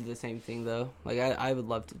 I want to do the same thing though. Like I would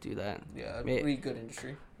love to do that. Yeah, it'd be good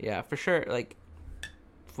industry. Yeah, for sure. Like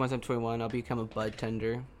once I'm 21, I'll become a bud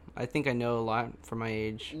tender. I think I know a lot for my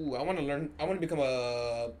age. Ooh, I want to learn. I want to become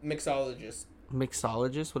a mixologist.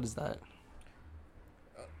 Mixologist? What is that?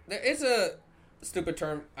 There is a stupid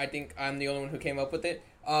term. I think I'm the only one who came up with it.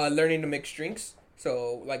 Learning to mix drinks.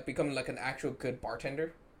 So like becoming like an actual good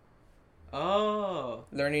bartender. Oh.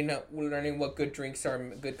 Learning what good drinks are,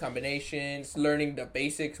 good combinations. Learning the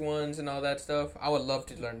basics ones and all that stuff. I would love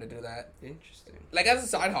to learn to do that. Interesting. Like as a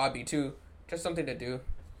side hobby too, just something to do.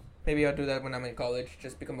 Maybe I'll do that when I'm in college.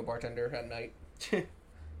 Just become a bartender at night.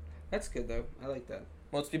 That's good though. I like that.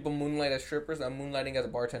 Most people moonlight as strippers. I'm moonlighting as a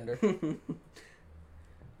bartender.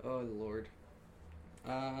 Oh Lord.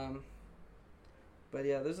 But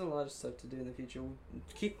yeah, there's a lot of stuff to do in the future.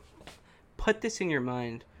 Put this in your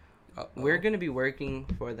mind. Uh-oh. We're gonna be working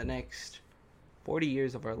for the next 40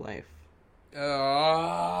 years of our life,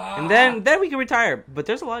 and then we can retire. But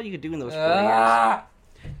there's a lot you could do in those 40 years.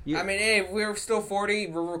 I mean, hey, if we're still 40,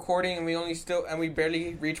 we're recording, and we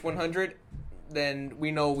barely reach 100. Then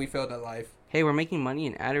we know we failed at life. Hey, we're making money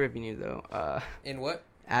in ad revenue though. In what?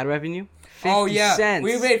 Ad revenue. 50 cents.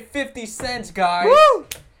 We made 50 cents, guys. Woo!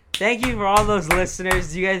 Thank you for all those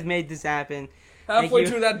listeners. You guys made this happen. Halfway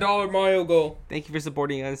to that $1 Mario goal. Thank you for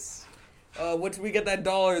supporting us. Once we get that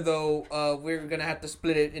 $1, though, we're gonna have to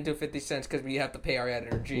split it into 50 cents because we have to pay our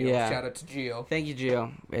editor, Gio. Yeah. Shout out to Gio. Thank you,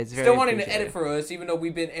 Gio. It's very Still wanting to edit for us, even though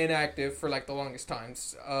we've been inactive for like the longest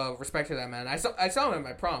times. Respect to that man. I saw him at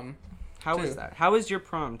my prom. How was that? How was your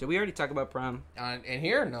prom? Did we already talk about prom? In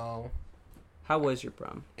here, no. How was your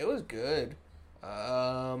prom? It was good.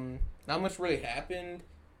 Not much really happened.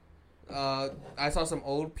 I saw some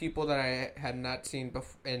old people that I had not seen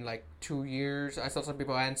in like 2 years. I saw some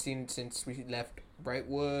people I hadn't seen since we left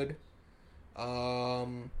Brightwood.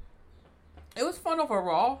 It was fun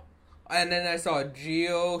overall. And then I saw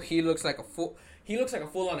Gio. He looks like a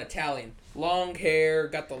full-on Italian. Long hair,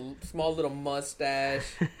 got the small little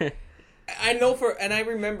mustache. I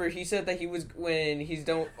remember he said that he was when he's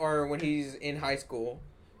in high school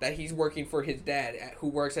that he's working for his dad who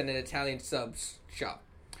works at an Italian subs shop.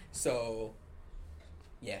 So,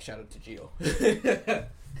 yeah, shout out to Gio.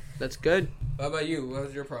 That's good. How about you? What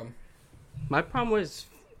was your prom? My prom was...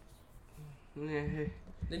 Didn't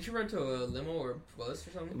you run to a limo or bus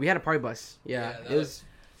or something? We had a party bus. Yeah, it was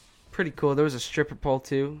pretty cool. There was a stripper pole,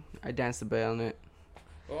 too. I danced a bit on it.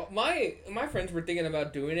 Well, my friends were thinking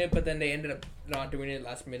about doing it, but then they ended up not doing it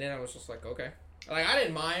last minute. I was just like, okay. Like, I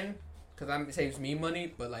didn't mind, because it saves me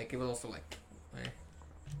money, but, like, it was also like...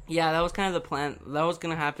 Yeah, that was kind of the plan. That was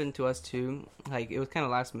going to happen to us, too. Like, it was kind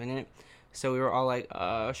of last minute. So we were all like,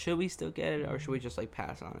 should we still get it, or should we just, like,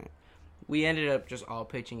 pass on it? We ended up just all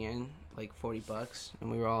pitching in, like, $40,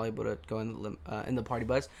 and we were all able to go in the party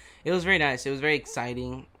bus. It was very nice. It was very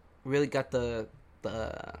exciting. Really got the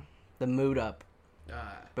mood up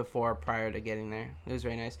prior to getting there. It was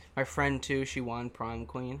very nice. My friend, too, she won prom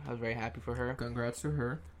queen. I was very happy for her. Congrats to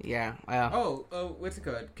her. Yeah. What's it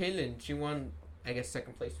called? Caitlyn, she won... I guess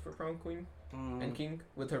second place for prom queen and king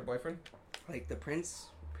with her boyfriend. Like the princess?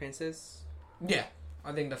 Yeah.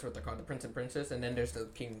 I think that's what they're called, the prince and princess, and then there's the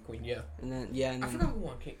king and queen, yeah. And then I forgot who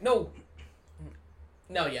won king. No,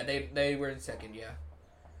 yeah, they were in second, yeah.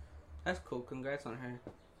 That's cool. Congrats on her.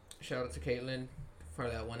 Shout out to Caitlyn for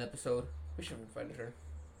that one episode. We should have invited her.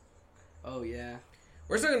 Oh, yeah.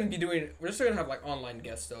 We're still gonna have like online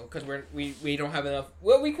guests though, because we don't have enough.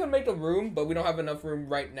 Well, we could make a room, but we don't have enough room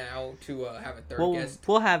right now to have a third guest.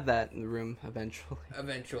 We'll have that in the room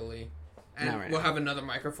eventually. And we'll have another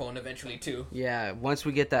microphone eventually too. Yeah, once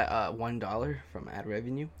we get that $1 from ad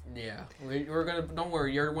revenue. Yeah, we're gonna. Don't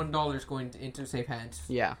worry, your $1 is going into safe hands.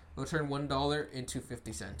 Yeah, we'll turn $1 into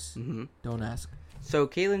 50 cents. Mm-hmm. Don't ask. So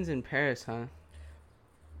Caitlin's in Paris, huh?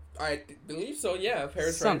 I believe so. Yeah,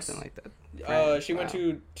 Paris. Something France. like that. She went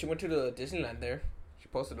to the Disneyland there. She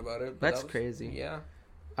posted about it. That's crazy. Yeah.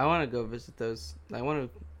 I want to go visit those. I want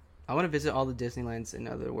to visit all the Disneylands in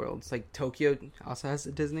other worlds. Like Tokyo also has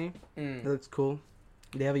a Disney. It looks cool.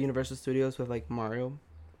 They have a Universal Studios with like Mario.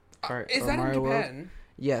 Is that Mario in Japan? World.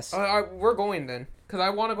 Yes. We're going then, because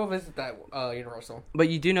I want to go visit that Universal. But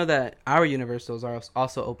you do know that our Universals are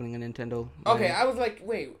also opening a Nintendo. Okay, I was like,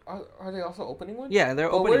 wait, are they also opening one? Yeah, they're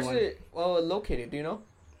opening one. Where's it located? Do you know?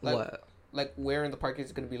 Like, what? Like where in the park is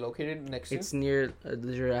it going to be located next to? It's near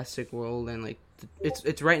the Jurassic World and like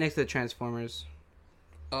it's right next to the Transformers.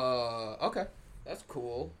 Okay, that's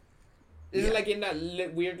cool. Is it like in that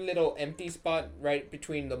weird little empty spot right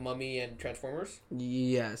between the Mummy and Transformers?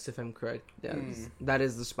 Yes, if I'm correct. Yeah, that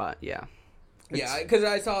is the spot. Yeah. Yeah, because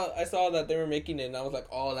I saw that they were making it, and I was like,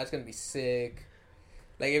 oh, that's gonna be sick.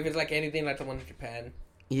 Like if it's like anything like the one in Japan.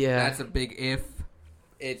 Yeah. That's a big if.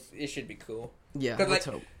 It should be cool. Yeah. Let's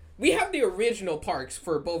hope. We have the original parks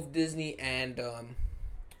for both Disney and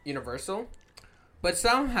Universal. But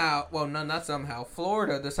somehow, well, no, not somehow,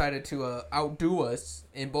 Florida decided to outdo us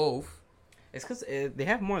in both. It's because they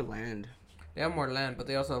have more land. They have more land, but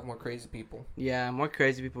they also have more crazy people. Yeah, more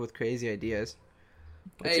crazy people with crazy ideas.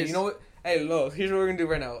 Hey, you know what? Hey, look, here's what we're going to do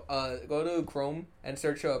right now. Go to Chrome and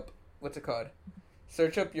search up, what's it called?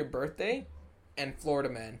 Search up your birthday and Florida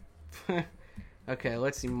Man. Okay,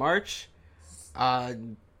 let's see. March.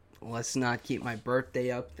 Let's not keep my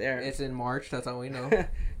birthday up there. It's in March, that's all we know.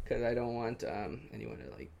 Because I don't want anyone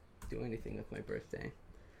to like do anything with my birthday.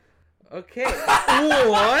 Okay.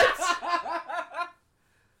 What?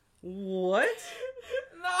 What?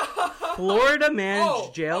 No. Florida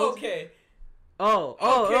man jailed. Okay.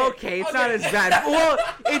 Okay. It's not as bad. Well,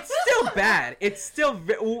 it's still bad. It's still.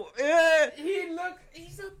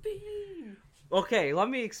 He's a bean. Okay, let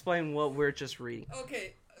me explain what we're just reading.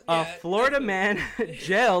 Okay. A Florida man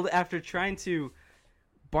jailed after trying to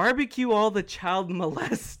barbecue all the child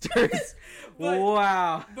molesters.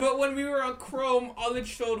 Wow. But when we were on Chrome, all it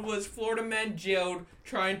showed was Florida man jailed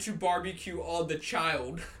trying to barbecue all the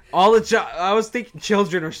child. I was thinking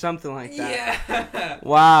children or something like that. Yeah.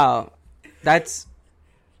 Wow. That's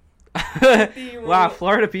wow,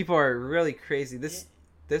 Florida people are really crazy. This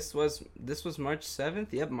was March 7th?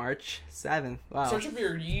 Yep, March 7th. Wow. Search up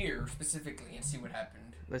your year specifically and see what happened.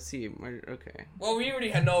 Let's see. Okay. Well, we already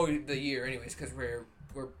know the year anyways cuz we're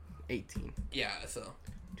 18. Yeah, so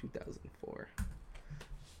 2004.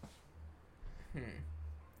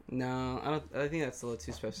 No, I think that's a little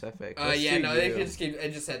too specific.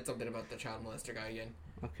 It just said something about the child molester guy again.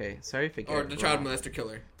 Okay, sorry if it got Or the child molester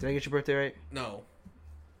killer. Did I get your birthday right? No.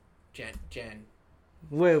 Jan.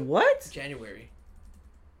 Wait, what? January.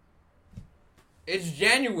 It's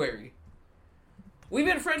January. We've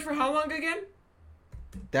been friends for how long again?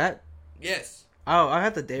 That? Yes. Oh, I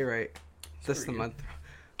had the day right. That's the month.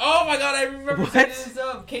 Oh my god, I remember setting this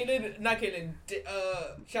up.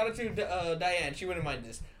 Shout out to Diane. She wouldn't mind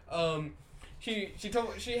this. She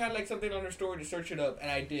had like something on her story to search it up,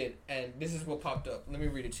 and I did, and this is what popped up. Let me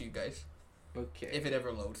read it to you guys. Okay. If it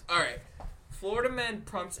ever loads. All right. Florida man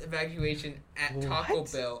prompts evacuation at Taco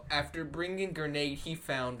Bell after bringing grenade he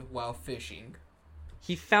found while fishing.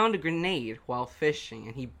 He found a grenade while fishing,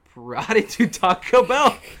 and he brought it to Taco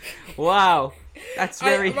Bell. Wow. That's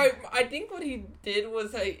very... I think what he did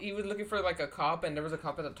was he was looking for like a cop, and there was a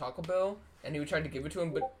cop at the Taco Bell, and he tried to give it to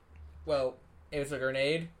him, but, well, it was a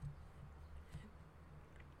grenade.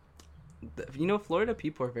 You know, Florida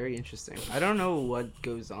people are very interesting. I don't know what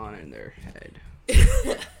goes on in their head.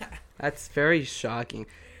 That's very shocking.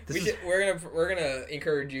 We're gonna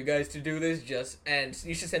encourage you guys to do this, and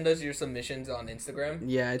you should send us your submissions on Instagram.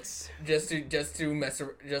 Yeah, it's just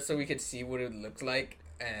so we could see what it looks like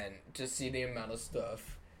and just see the amount of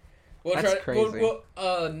stuff. That's crazy.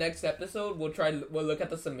 Next episode we'll look at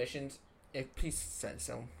the submissions. Please send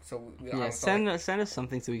some. Send us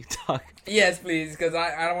something so we can talk. Yes, please, because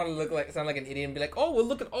I don't want to sound like an idiot and be like, oh, we'll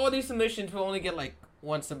look at all these submissions. We'll only get like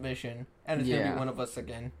one submission, and it's gonna be one of us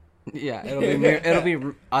again. Yeah, it'll be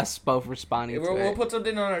us both responding to it. We'll put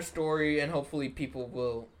something on our story, and hopefully people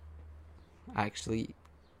will actually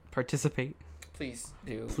participate. Please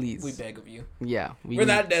do. Please, we beg of you. Yeah, we're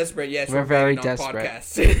that desperate. Yes, we're very desperate.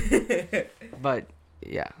 Podcast. But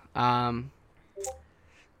Yeah. God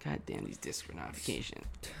damn these Discord notifications.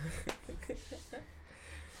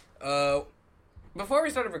 Before we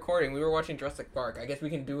started recording, we were watching Jurassic Park. I guess we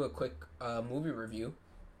can do a quick movie review.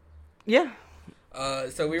 Yeah.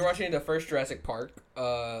 So we were watching the first Jurassic Park,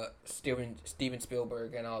 Steven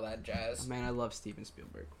Spielberg and all that jazz. Man, I love Steven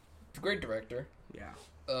Spielberg. He's a great director. Yeah.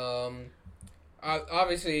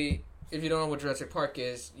 Obviously, if you don't know what Jurassic Park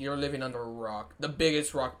is, you're living under a rock. The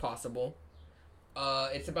biggest rock possible.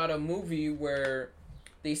 It's about a movie where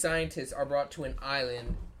the scientists are brought to an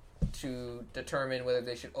island to determine whether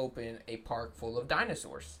they should open a park full of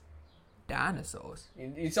dinosaurs. Dinosaurs.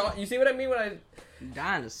 You see what I mean when I...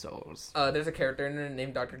 Dinosaurs. There's a character in there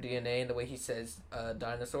named Dr. DNA, and the way he says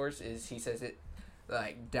dinosaurs is he says it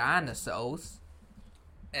like dinosaurs.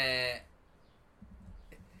 And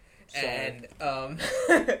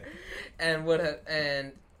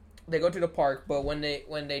and they go to the park, but when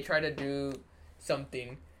they try to do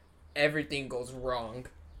something, everything goes wrong.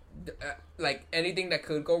 Like anything that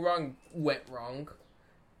could go wrong went wrong,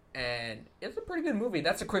 and it's a pretty good movie.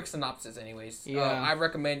 That's a quick synopsis, anyways. Yeah. I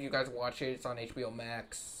recommend you guys watch it. It's on HBO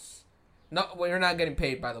Max. No, we're not getting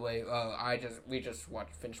paid, by the way. We just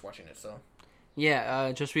finished watching it, so.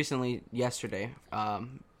 Yeah, just recently, yesterday,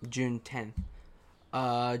 June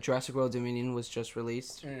 10th, Jurassic World Dominion was just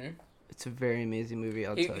released. Mm-hmm. It's a very amazing movie.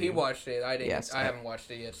 I'll tell you. He watched it. I didn't. Yes, I haven't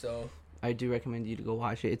watched it yet, so. I do recommend you to go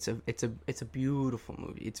watch it. It's a beautiful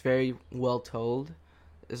movie. It's very well told.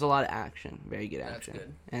 There's a lot of action, very good action. That's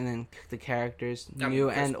good. And then the characters,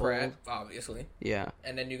 Chris and Pratt, old, obviously. yeah.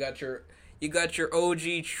 And then you got your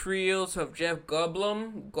OG trios of Jeff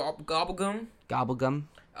Goldblum. Gobblegum,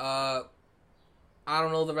 I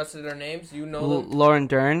don't know the rest of their names. You know them. Lauren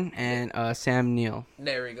Dern, and Sam Neill.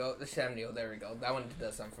 There we go. The Sam Neill. There we go. That one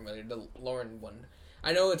does sound familiar. The Lauren one.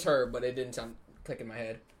 I know it's her, but it didn't click in my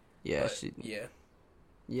head. Yeah, but,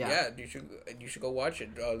 yeah. You should go watch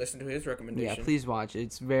it. Listen to his recommendation. Yeah, please watch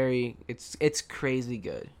it. It's crazy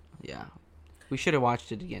good. Yeah, we should have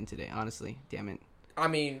watched it again today. Honestly, damn it. I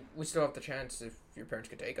mean, we still have the chance if your parents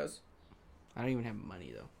could take us. I don't even have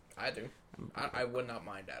money though. I do. I would not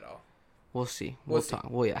mind at all. We'll see. We'll see. Talk.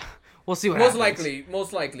 Well, yeah, we'll see what most happens.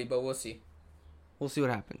 Most likely, but we'll see. We'll see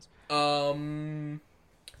what happens. ¿Qué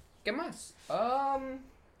más?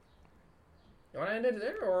 You want to end it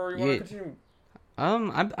there, or you want to continue? I'm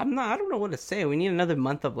not. I don't know what to say. We need another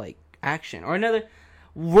month of like action, or another.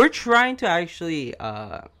 We're trying to actually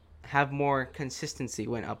have more consistency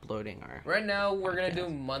when uploading our. Right now, we're gonna do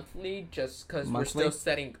monthly, just because we're still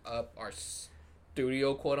setting up our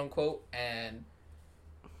studio, quote unquote, and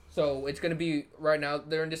so it's gonna be right now.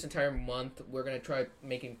 During this entire month, we're gonna try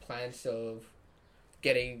making plans of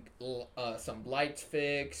getting some lights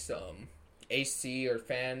fixed, some AC or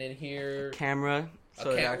fan in here, camera.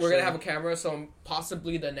 We're gonna have a camera, so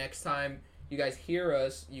possibly the next time you guys hear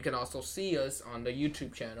us, you can also see us on the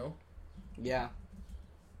YouTube channel. Yeah.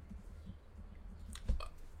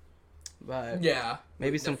 But yeah,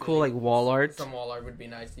 maybe some cool like wall art. Some wall art would be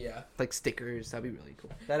nice. Yeah, like stickers. That'd be really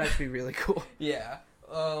cool. That'd actually be really cool. Yeah.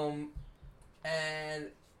 And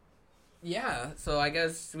yeah. So I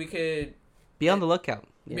guess we could be on the lookout.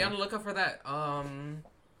 Yeah. Be on the lookout for that.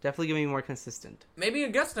 Definitely gonna be more consistent. Maybe a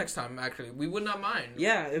guest next time. Actually, we would not mind.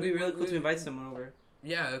 Yeah, it'd be really cool to invite someone over.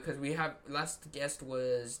 Yeah, because we have last guest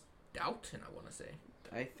was Dalton. I want to say.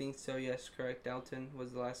 I think so. Yes, correct. Dalton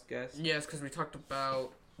was the last guest. Yes, because we talked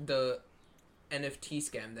about the NFT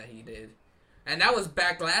scam that he did, and that was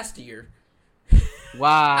back last year.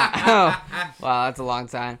 Wow. Wow, that's a long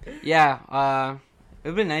time. Yeah. It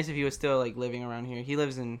would be nice if he was still like living around here. He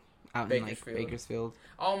lives out in like Bakersfield.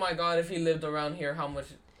 Oh my God! If he lived around here, how much?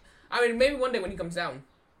 I mean, maybe one day when he comes down.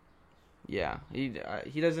 Yeah, he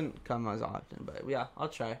doesn't come as often, but yeah, I'll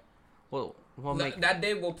try. We'll make that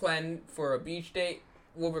day. We'll plan for a beach day.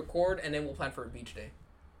 We'll record and then we'll plan for a beach day.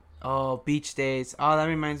 Oh, beach days! Oh, that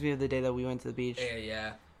reminds me of the day that we went to the beach.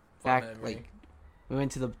 Yeah. Back like we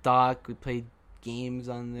went to the dock. We played games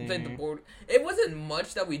on there. Played the board. It wasn't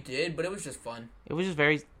much that we did, but it was just fun. It was just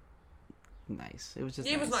very nice. It was just.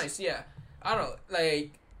 Yeah, nice. It was nice. Yeah. I don't know.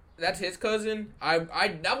 Like that's his cousin.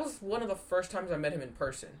 That was one of the first times I met him in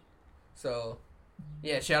person. So,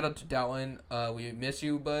 yeah, shout out to Dalton. We miss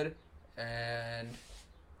you, bud. And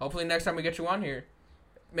hopefully next time we get you on here,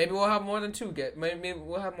 maybe we'll have more than two guests. Maybe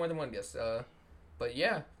we'll have more than one guest. But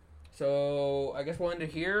yeah. So, I guess we'll end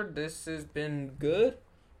it here. This has been good.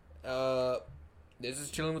 This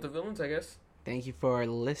is Chilling with the Villains, I guess. Thank you for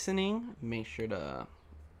listening. Make sure to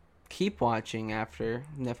keep watching after.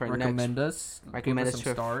 Recommend us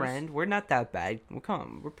to a friend. We're not that bad.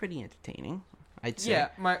 We're pretty entertaining, I'd say. Yeah,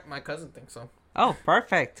 my cousin thinks so. Oh,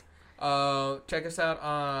 perfect. Check us out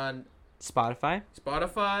on Spotify,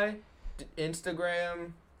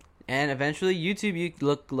 Instagram, and eventually YouTube. You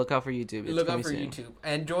look out for YouTube. Look out for YouTube,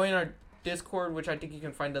 and join our Discord, which I think you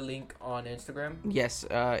can find the link on Instagram. Yes,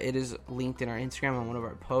 it is linked in our Instagram on one of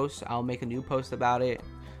our posts. I'll make a new post about it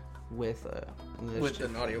with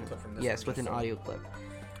an audio clip from this. Yes, with an audio clip.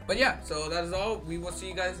 But yeah, so that is all. We will see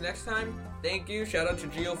you guys next time. Thank you. Shout out to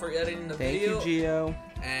Gio for editing the video. Thank you, Gio.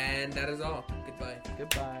 And that is all. Goodbye.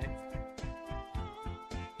 Goodbye.